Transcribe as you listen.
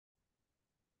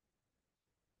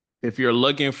if you're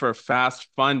looking for fast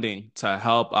funding to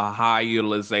help a high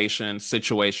utilization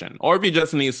situation, or if you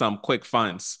just need some quick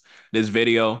funds, this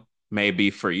video may be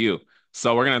for you.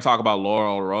 So we're going to talk about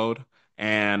Laurel Road,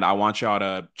 and I want y'all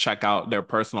to check out their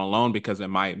personal loan because it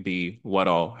might be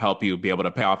what'll help you be able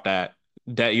to pay off that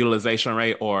debt utilization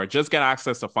rate or just get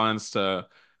access to funds to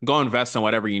go invest in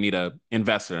whatever you need to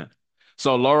invest in.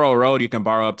 So Laurel Road, you can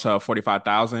borrow up to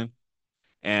 45,000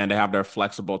 and they have their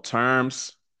flexible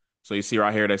terms. So you see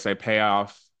right here, they say pay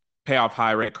off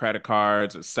high rate credit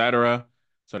cards, etc.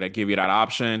 So they give you that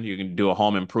option. You can do a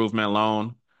home improvement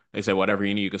loan. They say whatever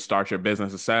you need, you can start your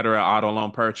business, etc. Auto loan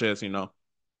purchase.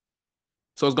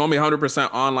 So it's gonna be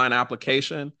 100% online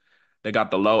application. They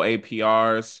got the low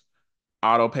APRs,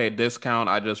 auto pay discount.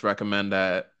 I just recommend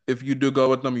that if you do go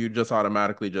with them, you just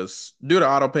automatically just do the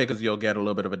auto pay because you'll get a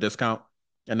little bit of a discount,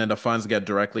 and then the funds get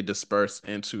directly dispersed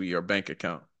into your bank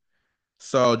account.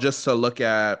 So just to look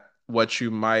at what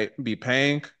you might be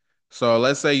paying. So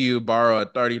let's say you borrow a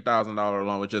 $30,000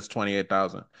 loan with just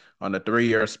 28,000 on the 3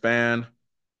 year span.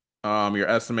 Your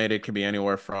estimated could be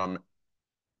anywhere from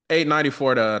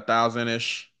 894 to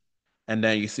 1,000-ish. And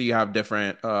then you see you have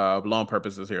different loan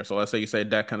purposes here. So let's say you say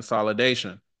debt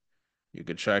consolidation. You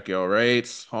could check your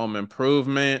rates, home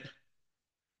improvement.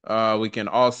 We can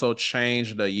also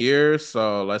change the years.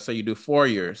 So let's say you do 4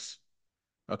 years.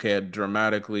 Okay, it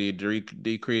dramatically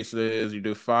decreases. You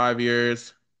do 5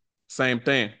 years, same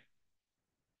thing,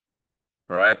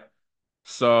 right?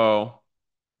 So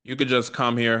you could just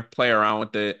come here, play around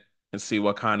with it, and see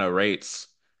what kind of rates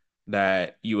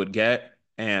that you would get.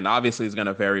 And obviously, it's going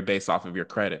to vary based off of your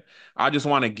credit. I just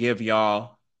want to give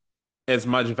y'all as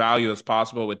much value as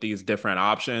possible with these different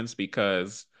options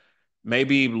because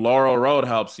maybe Laurel Road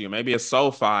helps you. Maybe it's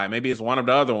SoFi. Maybe it's one of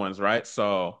the other ones, right?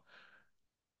 So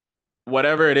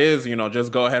whatever it is,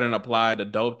 just go ahead and apply. The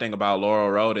dope thing about Laurel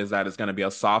Road is that it's going to be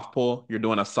a soft pull. You're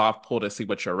doing a soft pull to see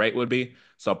what your rate would be.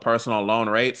 So personal loan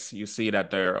rates, you see that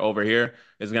they're over here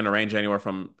is going to range anywhere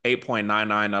from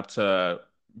 8.99 up to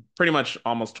pretty much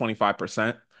almost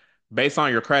 25% based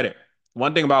on your credit.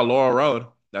 One thing about Laurel Road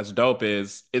that's dope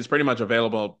is it's pretty much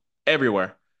available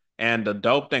everywhere. And the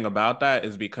dope thing about that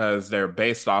is because they're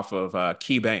based off of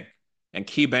Key Bank, and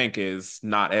Key Bank is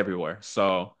not everywhere.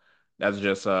 So that's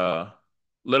just a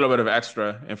little bit of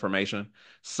extra information.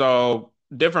 So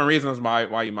different reasons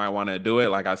why you might want to do it.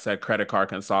 Like I said, credit card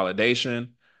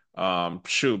consolidation,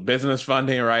 shoot, business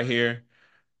funding right here,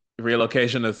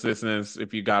 relocation assistance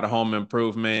if you got a home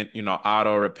improvement,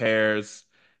 auto repairs.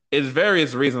 It's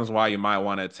various reasons why you might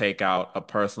want to take out a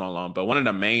personal loan, but one of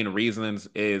the main reasons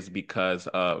is because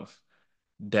of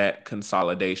debt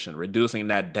consolidation, reducing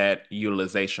that debt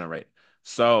utilization rate.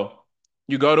 So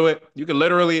you go to it, you can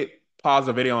literally pause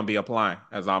the video and be applying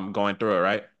as I'm going through it,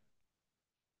 right?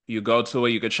 You go to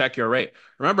it, you can check your rate.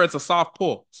 Remember, it's a soft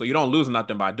pull, so you don't lose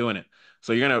nothing by doing it.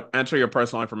 So you're gonna enter your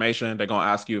personal information. They're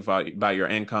gonna ask you about your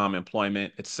income,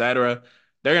 employment, etc.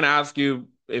 They're gonna ask you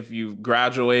if you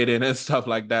graduated and stuff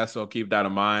like that. So keep that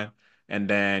in mind. And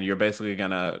then you're basically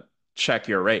gonna check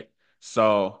your rate.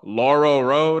 So Laurel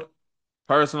Road,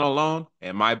 personal loan,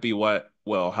 it might be what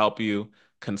will help you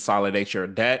consolidate your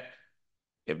debt.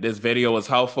 If this video was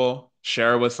helpful,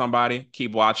 share it with somebody,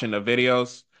 keep watching the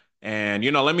videos, and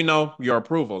let me know your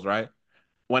approvals, right?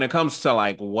 When it comes to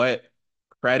like what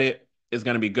credit is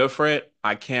going to be good for it,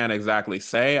 I can't exactly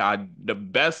say. The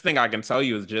best thing I can tell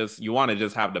you is just you want to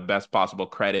just have the best possible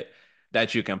credit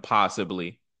that you can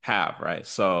possibly have, right?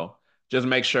 So just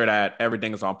make sure that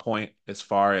everything is on point as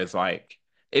far as like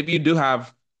if you do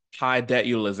have high debt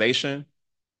utilization,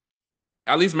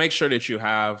 at least make sure that you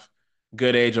have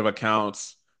good age of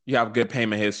accounts, you have good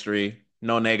payment history,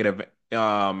 no negative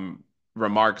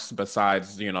remarks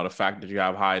besides, the fact that you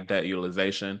have high debt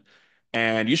utilization.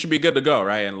 And you should be good to go,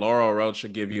 right? And Laurel Road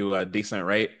should give you a decent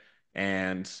rate,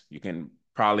 and you can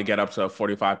probably get up to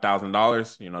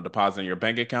 $45,000, deposit in your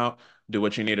bank account, do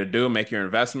what you need to do, make your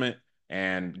investment,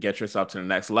 and get yourself to the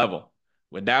next level.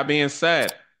 With that being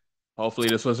said, hopefully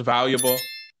this was valuable.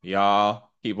 Y'all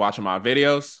keep watching my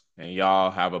videos and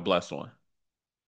y'all have a blessed one.